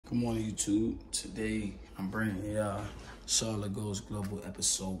Good morning, YouTube. Today, I'm bringing y'all Charlotte Goes Global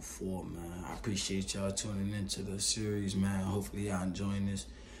Episode 4, man. I appreciate y'all tuning into the series, man. Hopefully, y'all enjoying this.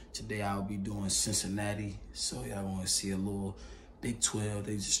 Today, I'll be doing Cincinnati. So, y'all want to see a little Big 12.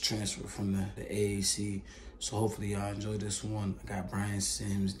 They just transferred from the AAC. So, hopefully, y'all enjoy this one. I got Brian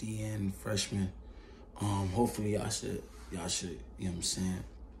Sims, DN, freshman. Hopefully, y'all should, you know what I'm saying,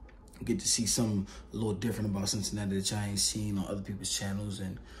 get to see something a little different about Cincinnati that y'all ain't seen on other people's channels,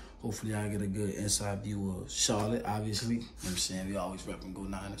 and hopefully y'all get a good inside view of Charlotte, obviously. You know what I'm saying? We always repping Go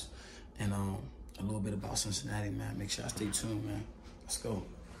Niners. And a little bit about Cincinnati, man. Make sure I stay tuned, man. Let's go.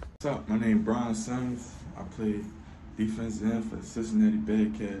 What's up? My name is Brian Sims. I play defensive end for the Cincinnati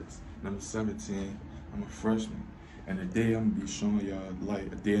Bearcats, number 17. I'm a freshman. And today I'm gonna be showing y'all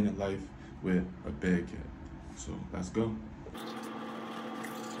a day in the life with a Bearcat. So let's go.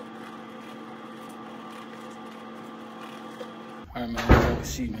 All right, man, as you can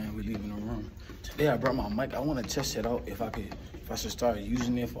see, man, we're leaving the room. Today I brought my mic. I want to test it out if I should start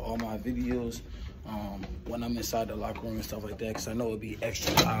using it for all my videos when I'm inside the locker room and stuff like that, because I know it'd be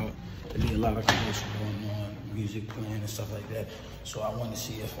extra loud. There'd be a lot of commotion going on, music playing and stuff like that. So I want to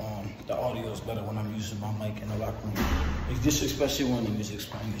see if the audio is better when I'm using my mic in the locker room. It's just especially when the music's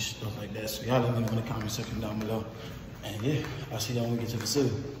playing and stuff like that. So y'all let me know in the comment section down below. And yeah, I'll see y'all when we get to the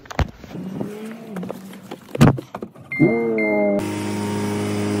facility.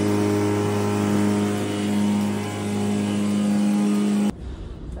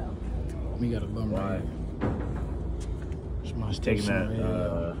 We got a bum right here. Taking that.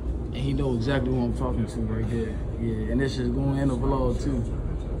 And he know exactly who I'm talking to right here. Yeah, and this is going in the vlog too.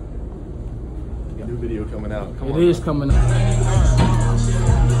 New video coming out. It is coming out.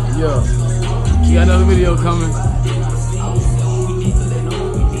 Yeah. You got another video coming.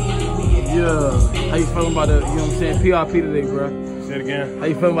 Yeah. How you feeling about the, you know what I'm saying, PRP today, bro? Say it again. How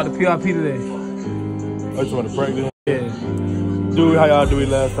you feeling about the PRP today? I just want to practice. Yeah. Do how y'all do it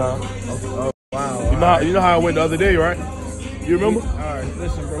last time. Oh, wow. You know how I went the other day, right? You remember? All right,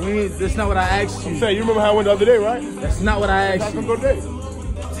 listen, bro. That's not what I asked you. I'm saying, you remember how I went the other day, right? That's not what I asked you. Go day.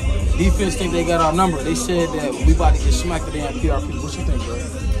 Defense think they got our number. They said that we about to get smacked today on PRP. What you think, bro?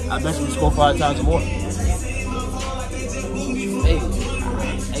 I bet you we score 5 times more. Hey,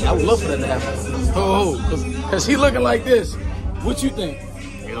 I would love for that to happen. Oh, because he looking like this. What you think?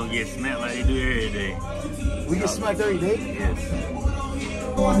 They gonna get smacked like they do every day. We get smacked every day? Yes.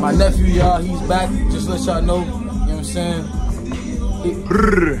 My nephew, y'all, he's back. Just let y'all know. You know what I'm saying?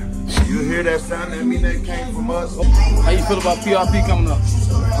 You hear that sound? That mean that came from us. How you feel about PRP coming up?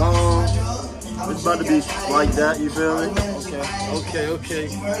 It's about to be like that, you feel me? Okay.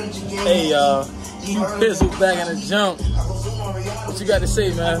 Hey, y'all. You Pizzle back in the jump. What you got to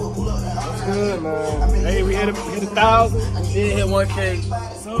say, man? It's good, man. Hey, we hit 1,000. We did hit 1K.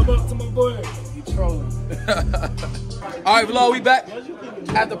 Sub up to my boy. You trolling. All right, vlog, we back.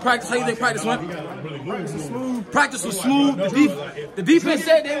 After practice, how you think practice went? Practice was smooth. The defense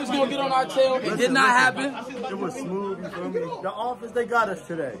said they was going to get on our tail. It did not happen. It was smooth, you feel me? The offense, they got us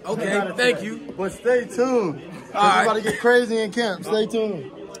today. Okay, thank you. But stay tuned. All right. We're about to get crazy in camp. Stay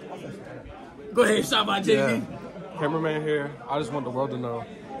tuned. Go ahead, shout out JV. Cameraman here. I just want the world to know.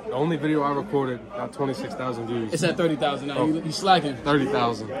 The only video I recorded got 26,000 views. It's at 30,000 now. You slacking.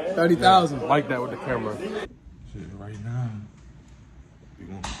 30,000. 30,000. Yeah, like that with the camera. Shit, right now, we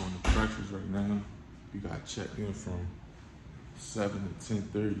gonna go into breakfast right now. We got checked in from 7 to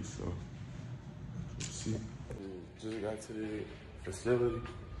 10:30, so let's see. Just got to the facility.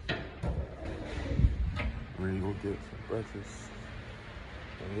 Ready to go get some breakfast.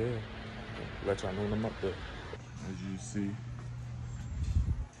 And yeah, let y'all know when I'm up there. As you see,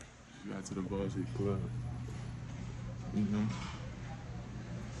 we got to the Varsity Club. You know,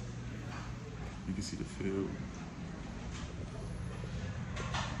 you can see the field.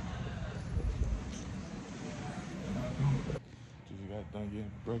 Just got done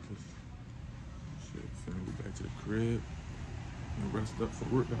getting breakfast. Shit, finna go back to the crib and rest up for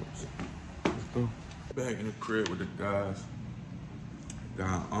workouts. Let's go. Back in the crib with the guys. Got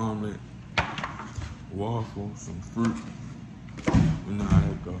an omelet, waffle, some fruit. You know how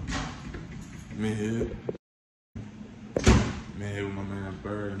that go. Man here with my man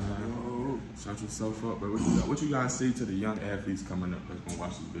Bird, man. Shut yourself up, bro. What you guys say to the young athletes coming up that's gonna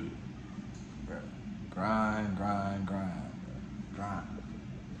watch this video? Grind.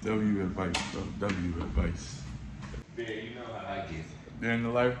 W advice, bro. W advice. Man, you know how I get. Day in the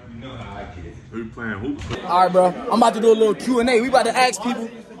life? You know how I get. We playing hoops. All right, bro. I'm about to do a little Q&A. We about to ask people.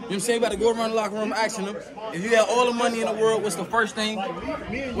 You know what I'm saying? You got to go around the locker room asking them, if you had all the money in the world, what's the first thing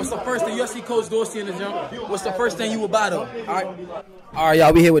you see Coach Dorsey in the gym? What's the first thing you would buy them? All right? All right,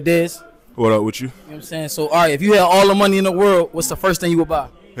 y'all, we here with Dez. What up with you? You know what I'm saying? So, all right, if you had all the money in the world, what's the first thing you would buy?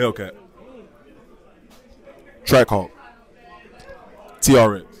 Hellcat. Trackhawk.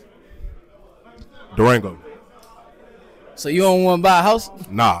 TRX. Durango. So you don't want to buy a house?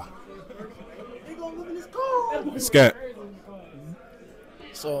 Nah. Scat.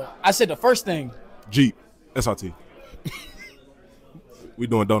 So I said the first thing. Jeep. SRT. We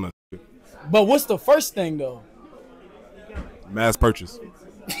doing donuts. But what's the first thing, though? Mass purchase.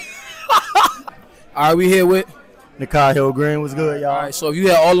 All right, we here with Nikai Hill Green, what's good, y'all? all right, so if you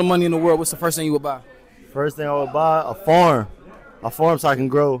had all the money in the world, what's the first thing you would buy? First thing I would buy, a farm. A farm so I can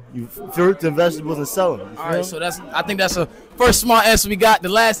grow fruits and vegetables and sell them. All right, so I think that's a first smart answer we got. The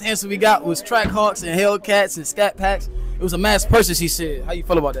last answer we got was Trackhawks and Hellcats and Scat Packs. It was a mass purchase, he said. How you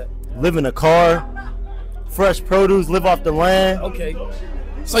feel about that? Live in a car, fresh produce, live off the land. Okay.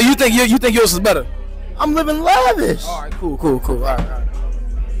 So you think yours is better? I'm living lavish. All right, cool. All right.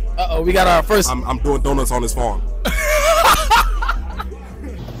 Uh-oh, we got our first. I'm doing donuts on this farm. All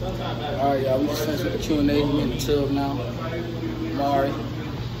right, y'all, we just finished with the Q&A. We in the tub now. Mari,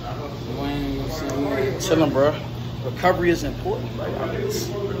 Wayne, you know what I'm saying? Chilling, bro. Recovery is important, bro. You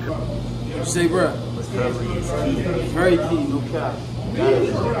say, bro? Recovery is key. Very key, no cap.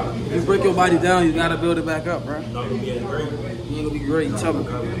 If you break your body down, you gotta build it back up, bro. You ain't gonna be great. Tell me.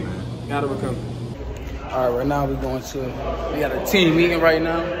 Gotta recover. All right, right now we got a team meeting right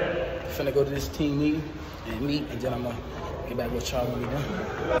now. Finna go to this team meeting and meet, and then I'm gonna get back with y'all when we done.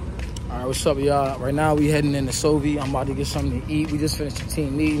 All right, what's up, y'all? Right now we heading into Sovi. I'm about to get something to eat. We just finished the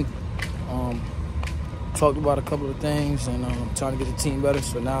team meeting. Talked about a couple of things and trying to get the team better.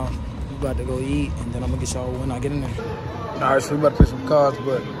 So now we about to go eat, and then I'm gonna get y'all when I get in there. All right, so we about to play some cards,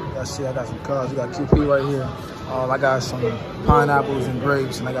 but y'all see I got some cards. We got QP right here. I got some pineapples and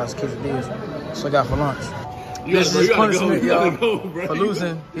grapes, and I got some quesadillas. So I got for lunch. This is punishment, y'all, for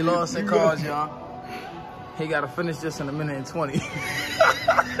losing. He lost in cards, y'all. He got to finish this in 1 minute and 20.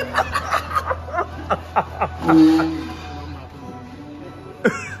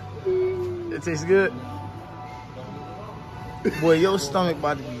 It tastes good. Boy, your stomach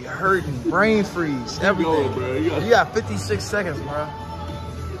about to be hurting, brain freeze, everything. Bro. You got 56 seconds, bro.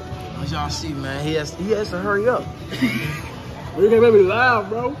 As y'all see, man, he has to hurry up. You can't make me laugh,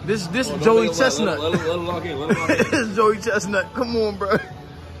 bro. This Joey Chestnut. Let him lock in. This is Joey Chestnut. Come on, bro.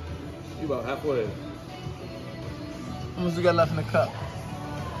 You about halfway. How much we got left in the cup?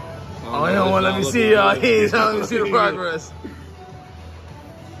 Oh, he don't want to let me see y'all. He ain't trying to see the progress.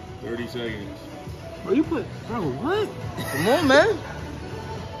 30 seconds. Bro, you put, bro, what? Come on, man.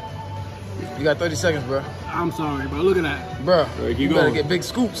 You got 30 seconds, bro. I'm sorry, bro. Look at that. Bro, Right, you better get big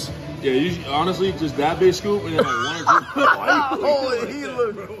scoops. Yeah, you honestly, just that big scoop and then like 1 or 2. Oh, he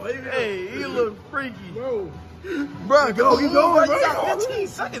look freaky. Bro, Go, keep going, bro. You bro. got 15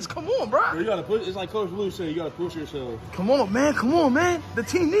 seconds. Come on, bro. you gotta push, it's like Coach Blue said, you gotta push yourself. Come on, man. The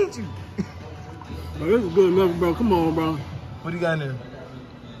team needs you. Bro, this is good enough, bro. Come on, bro. What do you got in there?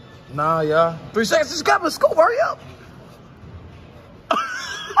 Nah, y'all. 3 seconds. Just grab a scoop. Hurry up.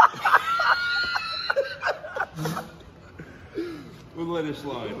 We'll let it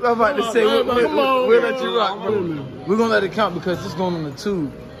slide. I'm about to say, we'll let you rock, bro. On. We're gonna let it count because it's going on the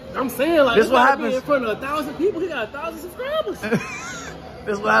tube. I'm saying, like, This what happens in front of 1,000 people. He got 1,000 subscribers.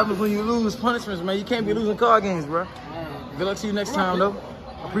 That's what happens when you lose punishments, man. You can't be losing card games, bro. Good luck to you next time, though.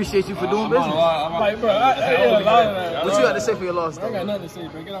 Appreciate you for doing business. Like, bro, I What you got to say for your loss, though? I got nothing to say,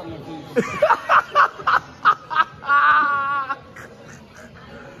 bro. Get out of there, please.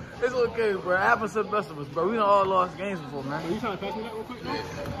 It's okay, bro. It happens to the best of us, bro. We done all lost games before, man. Are you trying to pass me that real quick, bro?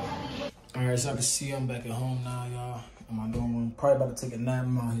 All right, so I can see I'm back at home now, y'all. In my dorm room. Probably about to take a nap.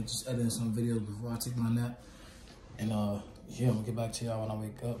 I'm out here just editing some videos before I take my nap. And, yeah, I'm gonna get back to y'all when I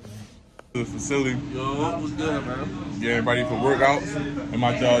wake up, man. The facility. Yo, what's good, man? Getting ready for workouts. And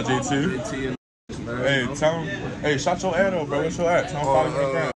my dog JT. Hey, tell him. Hey, shout your ad out, bro. What's your ad? Tell him follow me on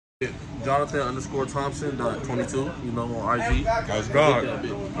the ground. Jonathan_Thompson.22, you know, on IG. That's God.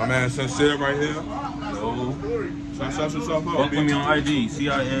 My man Sincere right here. Yo. Shout yourself out. Fuck with me on IG,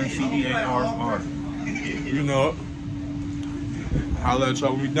 CINCEARR. You know it. Holla at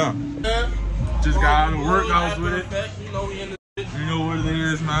y'all when we done. Just got out of workouts with it. You know what it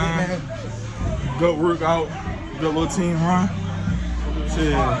is, man. Good workout. Good little team run.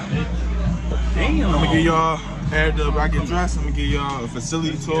 Shit. I'm gonna give y'all, after I get dressed, I'm gonna give y'all a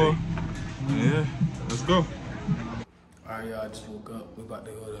facility tour. Yeah, let's go. Alright, y'all, I just woke up. We're about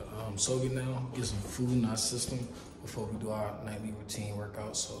to go to Sogi now, get some food in our system before we do our nightly routine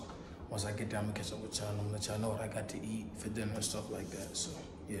workout. So once I get there, I'm gonna catch up with y'all and I'm gonna let y'all know what I got to eat for dinner and stuff like that. So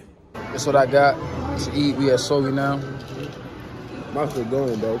yeah. That's what I got to eat. We at Sogi now. My shit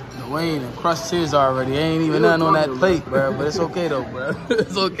going, bro. Wayne and crushed his already. Ain't even nothing on that plate, bro. But it's okay though, bro.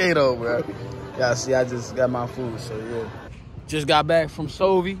 It's okay though, bro. Y'all see, I just got my food, so yeah. Just got back from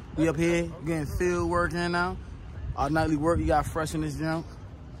Sovie. We up here getting field work in now. Our nightly work, you got Fresh in this jump.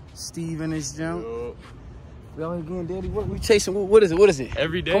 Steve in this jump. We out here getting daily work. We chasing, what is it? What is it?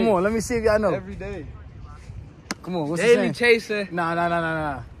 Every day. Come on, let me see if y'all know. Every day. Come on, what's Daily the saying? chasing.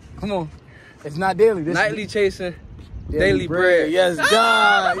 Nah. Come on. It's not daily. This Nightly chasing. Daily bread. Yes,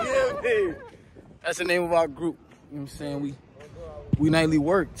 God. Yeah, man. That's the name of our group. You know what I'm saying? We nightly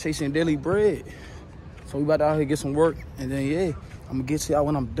work, chasing daily bread. So we about to out here get some work, and then yeah, I'm gonna get to y'all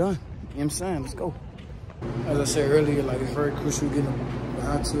when I'm done. You know what I'm saying? Let's go. As I said earlier, like it's very crucial getting the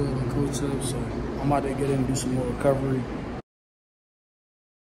hot tub and cold tub, so I'm about to get in and do some more recovery.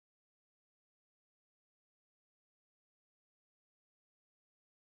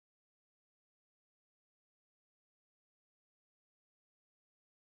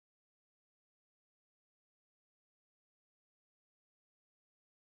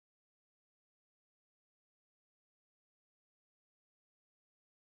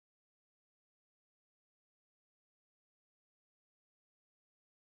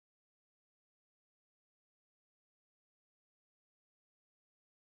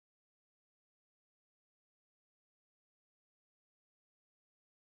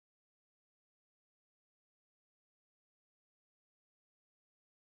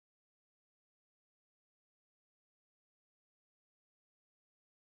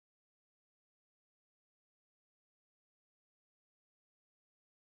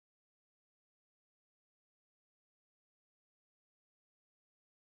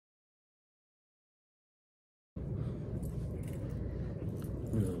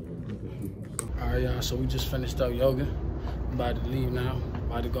 All right, y'all, so we just finished up yoga. I'm about to leave now,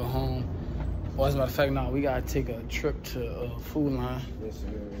 about to go home. Well, as a matter of fact, now we gotta take a trip to Food Line.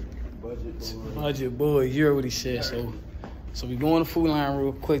 Budget boy, you heard what he said. So we going to Food Line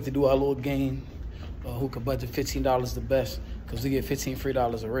real quick to do our little game. Who could budget $15 the best? Because we get $15 free a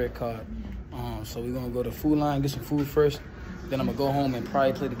red card. So we're gonna go to Food Line, get some food first. Then I'm gonna go home and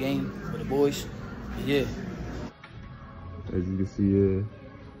probably play the game with the boys. Yeah. As you can see,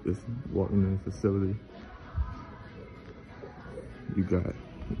 just walking in the facility. You got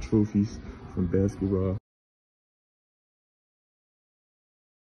trophies from basketball.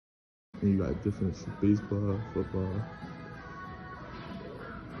 And you got different baseball, football.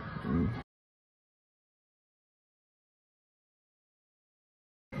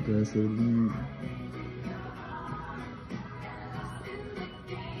 That's a league.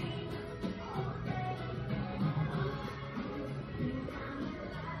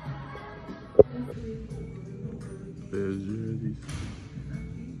 There's jerseys.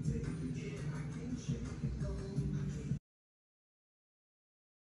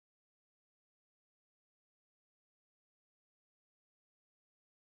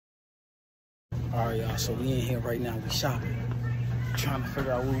 All right, y'all, so we in here right now, we shopping. Trying to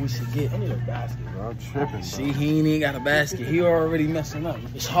figure out what we should get. I need a basket, bro. I'm tripping. See, he ain't even got a basket. He already messing up.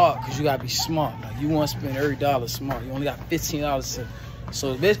 It's hard because you got to be smart. Like, you want to spend every dollar smart. You only got $15 to.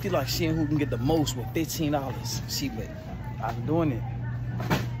 So it's basically like seeing who can get the most with $15. See, but I've been doing it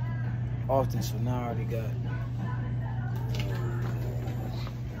often, so now I already got.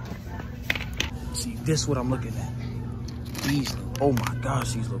 See, this is what I'm looking at. These look, oh my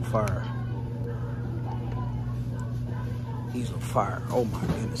gosh, these look fire. These look fire. Oh my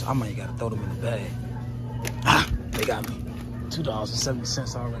goodness. I might gotta throw them in the bag. Ah, they got me.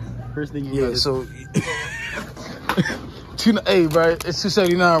 $2.70 already. First thing you so hey, bro, it's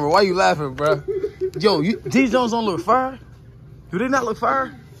 $2.79, bro. Why you laughing, bro? Yo, these Jones don't look fire? Do they not look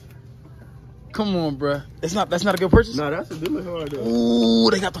fire? Come on, bro. That's not a good purchase? Nah, that's a good look hard though. Ooh,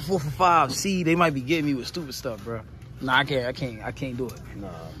 they got the 4 for $5. See, they might be getting me with stupid stuff, bro. Nah, I can't do it. Nah,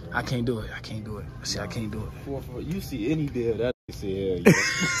 bro. I can't do it. See, I can't do it. 4 for you see any deal that say hell yeah.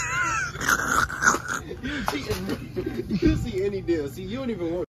 You see any deal. See, you don't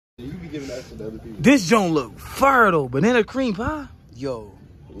even want you be giving that to other people. This joint look fire though. Banana cream pie? Yo.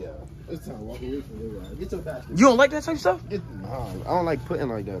 Yeah. It's time to walk away from it. Get your basket. You don't like that type of stuff? Nah, I don't like pudding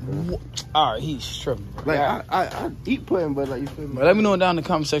like that, bro. All right, he's tripping. Bro. Like, yeah. I eat pudding, but like, you feel me? But let me know down in the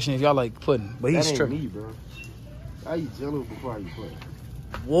comment section if y'all like pudding. But he's that ain't tripping. me, bro. I eat Jello before I eat pudding.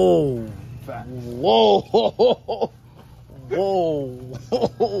 Whoa. Fact. Whoa.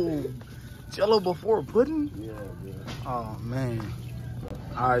 Whoa. Jello before pudding? Yeah, bro. Oh, man.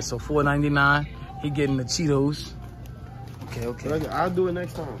 All right, so $4.99. He getting the Cheetos. Okay. I'll do it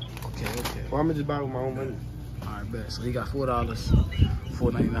next time. Okay. Or I'm gonna just buy it with my own money. All right, bet. So he got $4.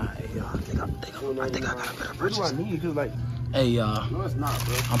 $4.99. Hey, y'all, I think I got a better What purchase. do I need? Cause like, Hey, y'all. No, it's not,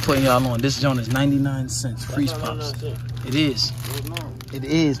 bro. I'm putting y'all on. This joint is 99 cents. Freeze pops. It is. It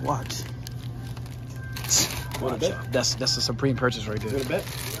is. Watch. Watch. That's a supreme purchase right there. You want to bet?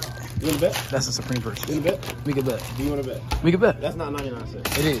 You want to bet? That's a supreme purchase. You want to bet? We can bet. Do you want to bet? We can bet. That's not 99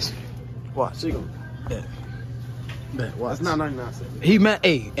 cents. It is. Watch. So you gonna Bet. Bet. Watch. That's not 99 cents. He meant,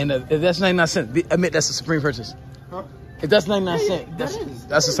 hey, and if that's 99 cents, admit that's a supreme purchase. Huh? If that's 99 cents, that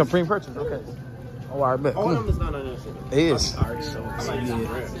that's a supreme purchase. Okay. Oh, all right, bet. All Come of on. them is not 99 cents. It is. All right, so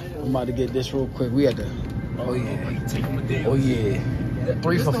yeah. I'm about to get this real quick. We had to. Oh yeah. Oh yeah.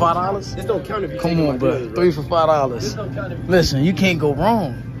 3 for $5. This don't count if you Come take on, my bro. deals, 3 for This $5. don't count if you Listen, you can't go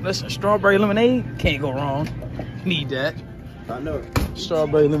wrong. Listen, strawberry lemonade can't go wrong. Need that. I know.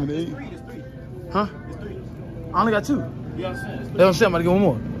 Strawberry lemonade. Huh? I only got 2. You understand? They don't say I'm about to get one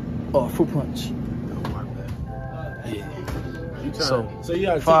more. Oh, fruit punch. Yeah. So So you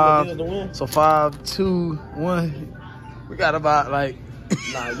gotta take 5. my deals to win? So 5, 2, 1. We got about like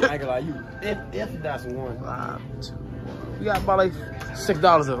Nah, you acting like you. If that's one. 5, 2. We got about like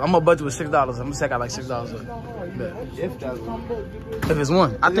 $6 of. I'm gonna budget with $6. I'm gonna say I got like $6 of. Bet. If that's one. If it's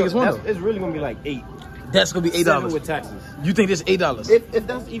one, I think it's one though. It's really gonna be like 8. That's gonna be $7 $8. with taxes. You think this $8? If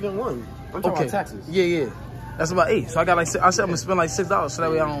that's even one. I'm talking Okay. about taxes. Yeah. That's about 8. So I got like I said I'm gonna spend like $6 so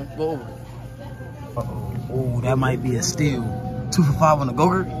that way I don't go over. Oh, that might be a steal. 2 for $5 on the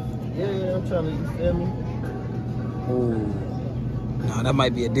go-gurt. Yeah, I'm trying to, you feel me? Oh, no, that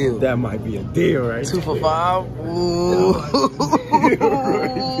might be a deal. That might be a deal, right? 2 for $5. Ooh,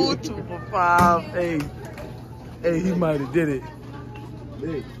 2 for $5. Hey, he might have did it.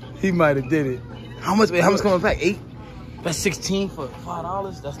 He might have did it. How much? Wait, how much coming back? 8. That's 16 for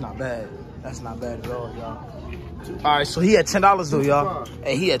 $5. That's not bad. That's not bad at all, y'all. All right, so he had $10 though, y'all.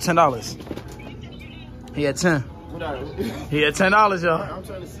 Hey, he had $10. He had 10. He had $10, y'all. I'm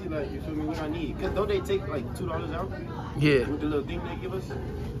trying to see, like, you feel me, what I need. Because don't they take, like, $2 out? Yeah. With the little thing they give us?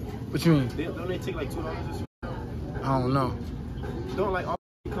 What you mean? Don't they take, like, $2 or something? I don't know. Don't, like, all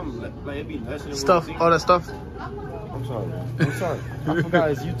come, like, it be less than Stuff, all that stuff. I'm sorry. I'm sorry. I forgot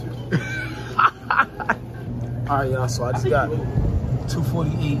it's YouTube. All right, y'all. So I just got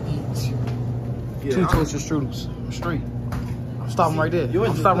 $2.48 each. Yeah, 2 toasted strudels. I'm straight. I'm stopping right there.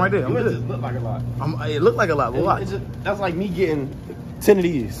 I'm stopping right there. I'm Yours good. just look like a lot. It looked like a lot, but why? That's like me getting 10 of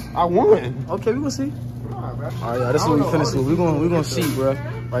these. I won. Okay, we gonna see. Nah, bro. All right, y'all. This is what we finished with. We gonna see, bro.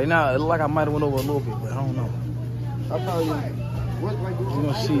 Right now, it look like I might have went over a little bit, but I don't know. I probably what, like, We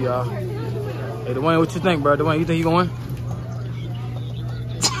gonna see, y'all. Hey, Dwayne, what you think, bro? Dwayne, you think you gonna win?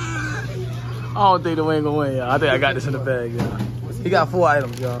 I don't think Dwayne gonna win, y'all. I think I got this in the bag, y'all. He got 4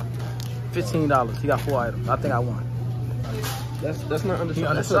 items, y'all. $15. He got 4 items. I think I won. That's not undershot. He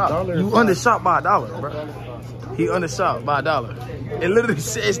That's undershot. $1. You undershot by $1, bro. He undershot by $1. It literally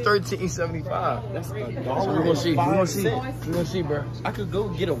says $13.75. That's $1. So we're gonna see. We're gonna see. We're gonna see, bro. I could go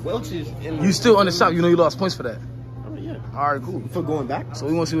get a Welch's and You still undershot. You know you lost points for that. Oh, yeah. All right, cool. For going back. So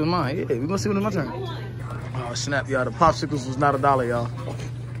we gonna see what's mine. Yeah, we gonna see what's my turn. Oh snap, y'all! The popsicles was not $1, y'all.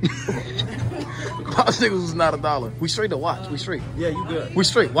 Popsicles was not $1. We straight to watch. We straight. Yeah, you good. We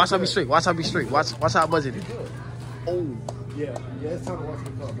straight. Watch how we straight. Watch how we straight. Watch how I budgeted. Oh. Yeah, it's time to watch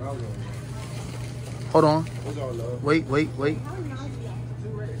the club. I will. Hold on. It's all love. Wait. No,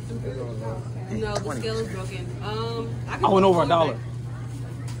 the scale is broken. I went over $1.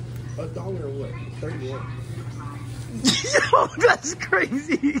 $1 or what? 31. Yo, that's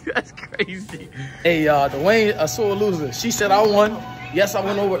crazy. That's crazy. Hey, Dwayne, a sore loser. She said I won. Yes, I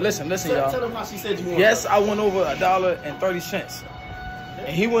went over. Listen, y'all. Tell them how she said you won. Yes, I went over $1.30,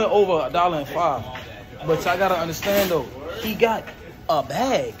 and he went over $1.05. But y'all gotta understand though, he got a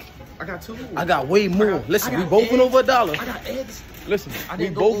bag. I got 2. I got way more. Listen, we both went over $1. I got eggs. Listen, I we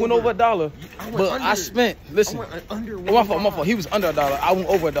didn't both go went over $1. But I under. spent. Listen, I went under my fault. He was under $1. I went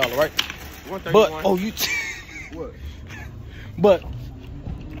over $1, right? 131. But you. What?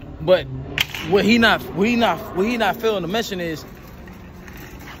 But what he not failing to mention is,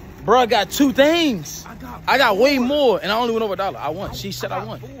 bro, got 2 things. I got way more, and I only went over $1. I won. She said I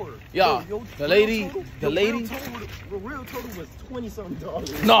won. 4. Y'all, the lady. The real total was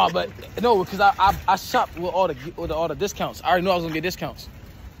 $20-something. No, because I shopped with all the discounts. I already knew I was gonna get discounts.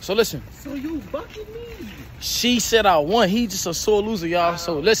 So listen. So you bucking me? She said I won. He just a sore loser, y'all.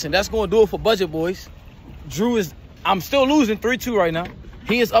 So listen, that's gonna do it for Budget Boys. Drew is. I'm still losing 3-2 right now.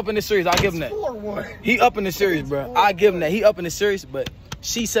 He is up in the series. I'll give him that. 4-1. He up in the series, bro. I give him that. He up in the series, but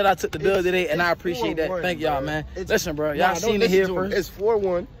she said I took the dub today, and I appreciate that. Thank y'all, man. Listen, bro. Y'all seen it here first. It's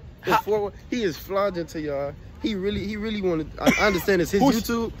 4-1. It's 4-1. He is flogging to y'all. He really wanted. I understand it's his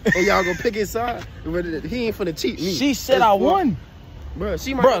YouTube, and y'all gonna pick his side. But he ain't finna cheat me. She said I won. Bro,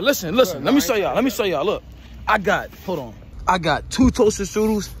 Listen. Let me show y'all. Look, I got. Hold on. I got 2 toasted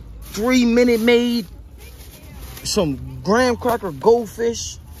strudels, 3 Minute Maid, some graham cracker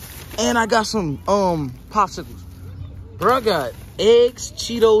goldfish, and I got some popsicles. Bro, I got eggs,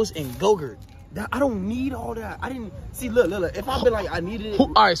 Cheetos, and Go-Gurt. I don't need all that. I didn't see. Look. If I've been like I needed it,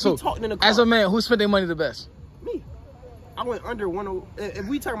 all right. So talking in the car. as a man, who spent their money the best? Me. I went under 1. If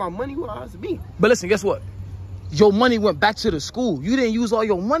we talking about money wise, me. But listen, guess what? Your money went back to the school. You didn't use all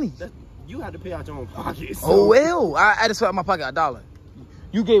your money. You had to pay out your own pocket. So. Oh well, I had to spend out my pocket $1.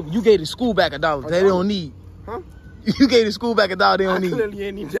 You gave the school back $1 they don't need. Huh? You gave the school back $1 they don't need. I clearly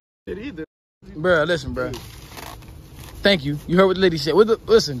ain't need that shit either. Bruh, listen, bruh. Thank you. You heard what the lady said.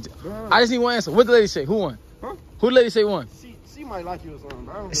 Listen, I just need one answer. What the lady say? Who won? Huh? Who the lady say won? She might like you or something.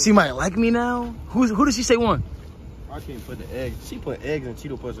 I don't know. She might like me now? Who did she say won? I can't put the eggs. She put eggs and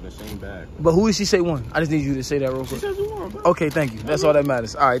Cheeto puffs in the same bag. But who did she say won? I just need you to say that real She quick. said you won, bro. Okay, thank you. That's all that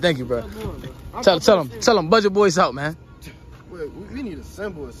matters. All right, thank you, bro. Tell them, Budget Boys out, man. We need a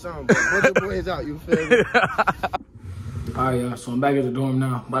symbol or something, bro. Budget Boys out, you feel me? All right, y'all. So I'm back at the dorm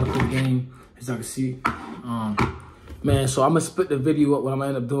now. About to play the game, as y'all can see. Man, so I'm gonna split the video up. What I'm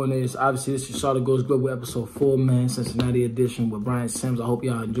gonna end up doing is, obviously, this is Charlotte Goes Global episode 4, man, Cincinnati edition with Brian Sims. I hope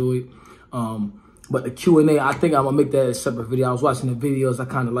y'all enjoyed. But the Q&A, I think I'm gonna make that a separate video. I was watching the videos, I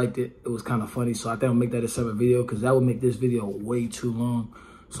kind of liked it. It was kind of funny, so I think I'll make that a separate video because that would make this video way too long.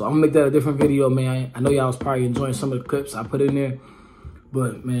 So I'm gonna make that a different video, man. I know y'all was probably enjoying some of the clips I put in there.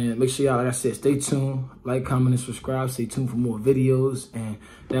 But, man, make sure y'all, like I said, stay tuned. Like, comment, and subscribe. Stay tuned for more videos. And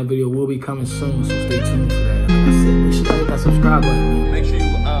that video will be coming soon, so stay tuned for that. Like I said, make sure y'all hit that subscribe button, man. Make sure you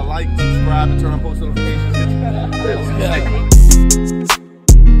like, subscribe, and turn on post notifications. Let's go.